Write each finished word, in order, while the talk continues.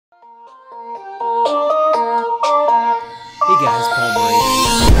guys,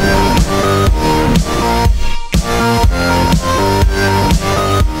 Palmer.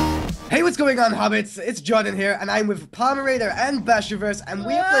 Hey, what's going on, hobbits? It's Jordan here, and I'm with Palmer Raider and Basherverse, and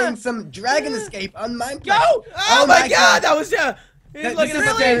we're playing some Dragon Escape on Minecraft. Go! Oh my god, that was This is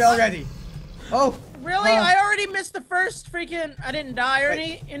scary already. Oh, really? I already missed the first freaking. I didn't die or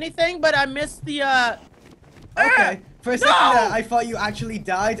anything, but I missed the. Okay. For a second, I thought you actually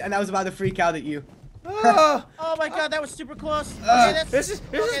died, and I was about to freak out at you. Oh my god, that was super close. Okay, this is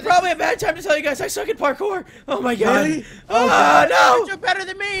probably a bad time to tell you guys I suck at parkour. Oh my god. Really? Oh god. No! You're better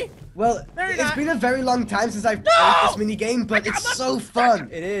than me. Well, it's been a very long time since I've played this mini game, but it's so fun.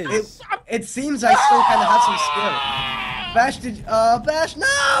 It is. It seems I still kind of have some skill. Bash,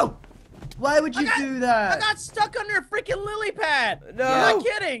 no! Why would you do that? I got stuck under a freaking lily pad. No. I'm not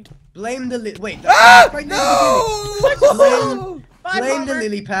kidding. Blame the wait. Right no! Blame the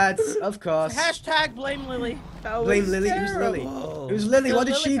lily pads, of course. Hashtag blame Lily. Blame Lily. Who's Lily? Who's Lily? What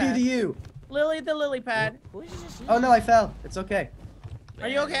did she do to you? Lily the lily pad. Oh no, I fell. It's okay. Are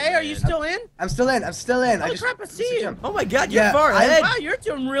you okay? Are you still in? I'm still in. Holy crap, I see you. Oh my god, you're far ahead. Wow, you're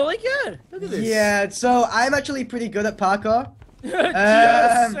doing really good. Look at this. Yeah, so I'm actually pretty good at parkour.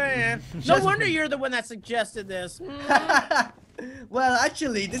 Just saying. No wonder you're the one that suggested this. Well,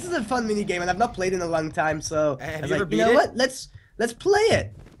 actually, this is a fun mini game, and I've not played in a long time, so Have I was you ever like, beat you know it? what? Let's play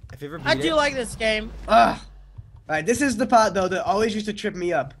it. Have you ever beat I do like this game. Ugh. Alright, this is the part though that always used to trip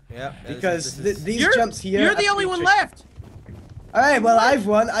me up. Yeah. Because these jumps here. You're the only one left. Alright, well I've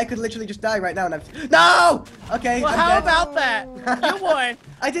won. I could literally just die right now, and No! Okay. Well, I'm how dead. about that? You won.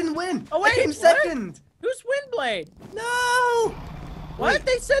 I didn't win. Oh wait, I came second. Who's Windblade? No. What? Wait.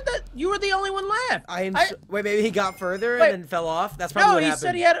 They said that you were the only one left. Wait, maybe he got further Wait. and then fell off. That's probably what No, he happened.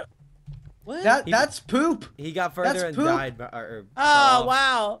 said he had. What? That's poop. He got further That's and poop. died. Or fell Oh off.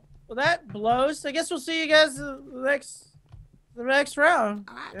 wow. Well, that blows. I guess we'll see you guys the next round.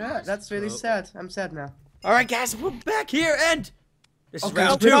 Yeah, that's really sad. I'm sad now. All right, guys, we're back here, and this is Okay.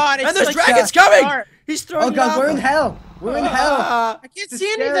 round Oh, 2. God, and it's there's like dragons that. coming. Start. He's throwing. Oh god, we're in lava. hell. We're in hell. I can't This see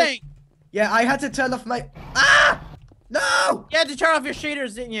is scary. anything. Yeah, I had to turn off my. Ah! No! You had to turn off your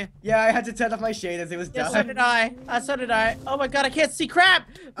shaders, didn't you? Yeah, I had to turn off my shaders. It was Yeah, dumb. so did I. So did I. Oh my god, I can't see crap.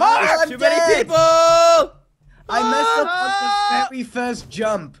 Oh, There's I'm too dead. many people. I messed up on the very first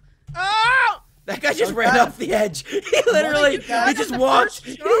jump. Oh! That guy just Oh, ran God. off the edge. He literally, you got? he just The walked. first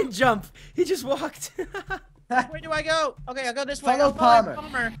He jump? didn't jump. He just walked. Where do I go? Okay, I'll go this way. Follow I'll follow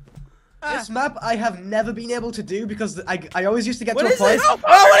Palmer. This map I have never been able to do because I always used to get What to is a point. this? Oh,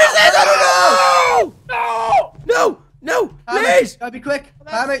 what is this? No! No! Please! Gotta be quick. Well,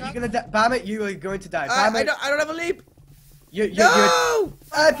 Palmer, that's you're gonna die. Palmer, you are going to die. I Palmer, don't have a leap. you're No!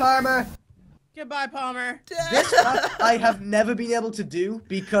 Bye, Palmer. Goodbye, Palmer. This map I have never been able to do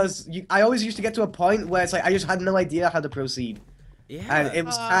because I always used to get to a point where it's like I just had no idea how to proceed, Yeah. and it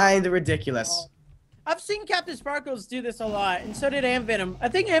was kind of ridiculous. I've seen Captain Sparkles do this a lot, and so did Venom. I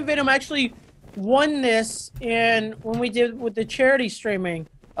think Venom actually won this when we did with the charity streaming.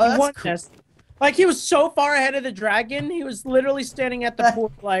 Oh, He that's won cool. this. Like, he was so far ahead of the dragon, he was literally standing at the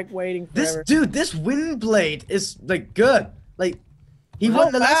port, like, waiting forever. This Windblade is like good. Like he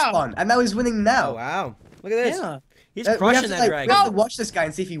won the last one, and now he's winning now. Oh wow! Look at this. Yeah. He's We have crushing to, that like, dragon. We have to watch this guy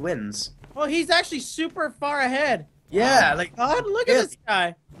and see if he wins. Well, he's actually super far ahead. Yeah, like God, look at this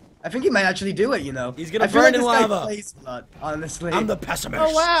guy. I think he might actually do it. You know, He's gonna I feel burn like in this guy lava. plays a lot, honestly. I'm the pessimist.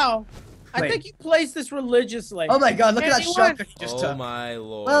 Oh, wow. I Wait. think he plays this religiously. Oh my God! Look at that And he shotgun won. he just Oh took. my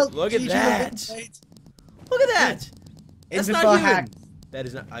lord! Well, Look at GG that! Windblade. Look at that! That's In not before human. hacks. That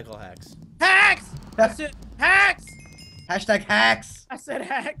is not. I call hacks. Hacks! That's it. Hacks! Hashtag hacks. I said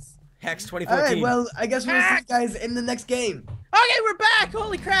hacks. Hacks All 2014. right, well, I guess we'll see you Hacks. guys in the next game. Okay, we're back.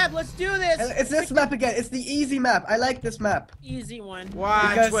 Holy crap, let's do this. It's this map again. It's the easy map. I like this map. Easy one. Watch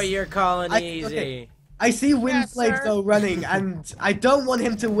because what you're calling easy. okay. I see Windblade sir. though running, and I don't want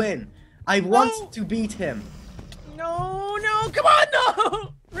him to win. I want to beat him. No, no, come on,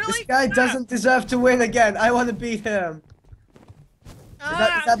 no! Really? This guy doesn't deserve to win again. I want to beat him.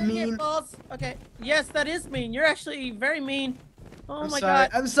 Is that mean? Balls. Okay. Yes, that is mean. You're actually very mean. Oh I'm my sorry. god.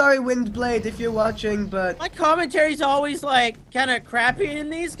 I'm sorry, Windblade, if you're watching, but My commentary's always like kind of crappy in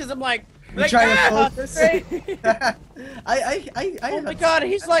these because I'm like, I'm trying to "Ah, focus. great." I Oh my god,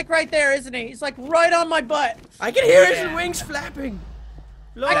 he's like right there, isn't he? He's like right on my butt. I can hear his wings flapping.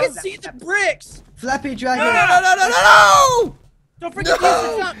 Look. I can see the bricks. Flappy Dragon. No! Don't forget to use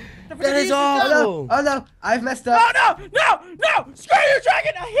the jump. Don't forget That to is use the all. jump. Oh no! Oh no! I've messed No, up. no, no, no! Screw you,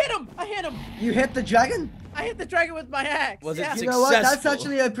 dragon! I hit him! I hit him! You hit the dragon? I hit the dragon with my axe. Was it yeah. You know what? That's Successful.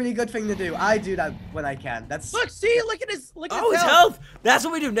 actually a pretty good thing to do. I do that when I can. That's Look, see, look at his, Oh, his health! That's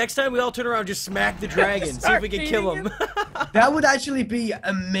what we do. Next time we all turn around and just smack the dragon. See if Start we can kill him. that would actually be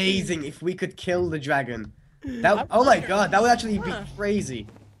amazing if we could kill the dragon. That oh my god, that would actually be crazy.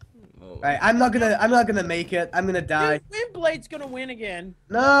 Right, I'm not gonna make it. I'm gonna die. Dude, Windblade's gonna win again.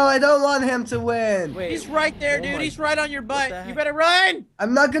 No, I don't want him to win. Wait. He's right there, Oh dude. my- He's right on your the butt. heck? You better run.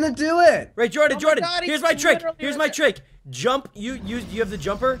 I'm not gonna do it. Right, Jordan, Oh my Jordan. God, Here's he's my trick. literally Here's right my there. trick. Jump. You have the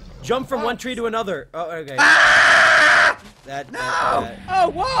jumper. Jump from one tree to another. Oh, okay. That. Oh,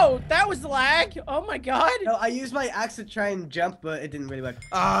 whoa. That was lag. Oh, my God. No, I used my axe to try and jump, but it didn't really work.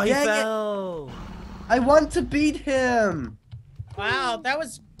 Oh, he Dang it. fell. I want to beat him. Wow, that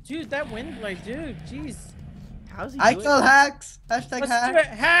was... Dude, that Windblade, dude. Jeez. How's he I doing? call hacks. Hashtag Let's do hacks. it.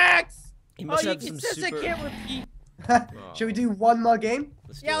 Hacks. He Oh, must you have can some just super. can't repeat. Should we do one more game?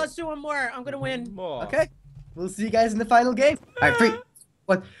 Let's Yeah, do let's do one more. I'm gonna win. more. Okay. We'll see you guys in the final game. All right, 3,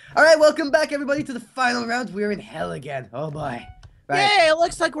 1. All right, welcome back, everybody, to the final round. We're in hell again. Oh, boy. Right. Yay, it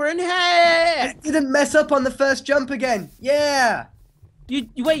looks like we're in I heck. didn't mess up on the first jump again. Yeah.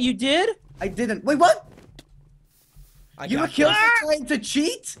 Wait, you did? I didn't. Wait, what? I You were got killed this. for trying to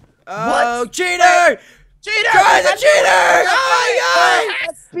cheat? Oh, What? cheater! Cheater! Guys, a cheater! Oh my god!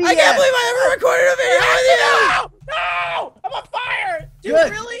 That's I can't believe I ever recorded a video with you! No! No! I'm on fire! Dude,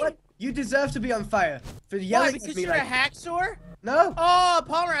 Good. really? What? You deserve to be on fire for Why, yelling because at me you're like. a hacksaw? No, Oh,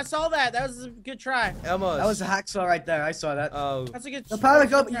 Palmer, I saw that. That was a good try. Almost. that was a hacksaw right there. I saw that. Oh. That's a good No, Palmer,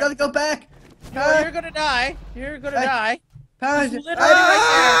 go. You gotta go back. No, you're gonna die. You're gonna Hey. die. Palmer, He's literally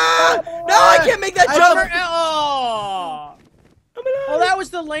Ah! No, I can't make that Palmer, jump! oh! Well, that was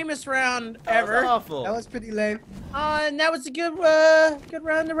the lamest round That was ever. awful. That was pretty lame. And that was a good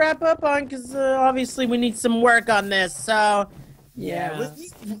round to wrap up on, because obviously we need some work on this. So, yeah.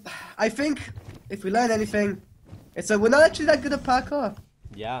 I think if we learn anything, it's that we're not actually that good at parkour.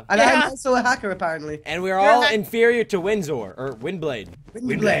 Yeah. And Yeah. I'm also a hacker, apparently. And we're You're all not- inferior to Windsor, or Windblade.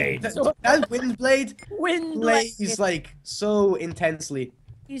 Windblade. That Windblade Windblade. plays like so intensely.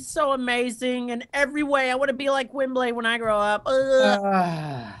 He's so amazing in every way. I want to be like Windblade when I grow up.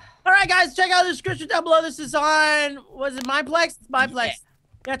 Ah. All right, guys, check out the description down below. This is on, was it Mineplex? It's Mineplex.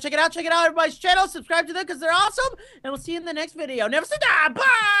 Yeah, check it out. Check it out. Everybody's channel. Subscribe to them because they're awesome. And we'll see you in the next video. Never say die. Bye.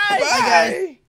 Bye, guys.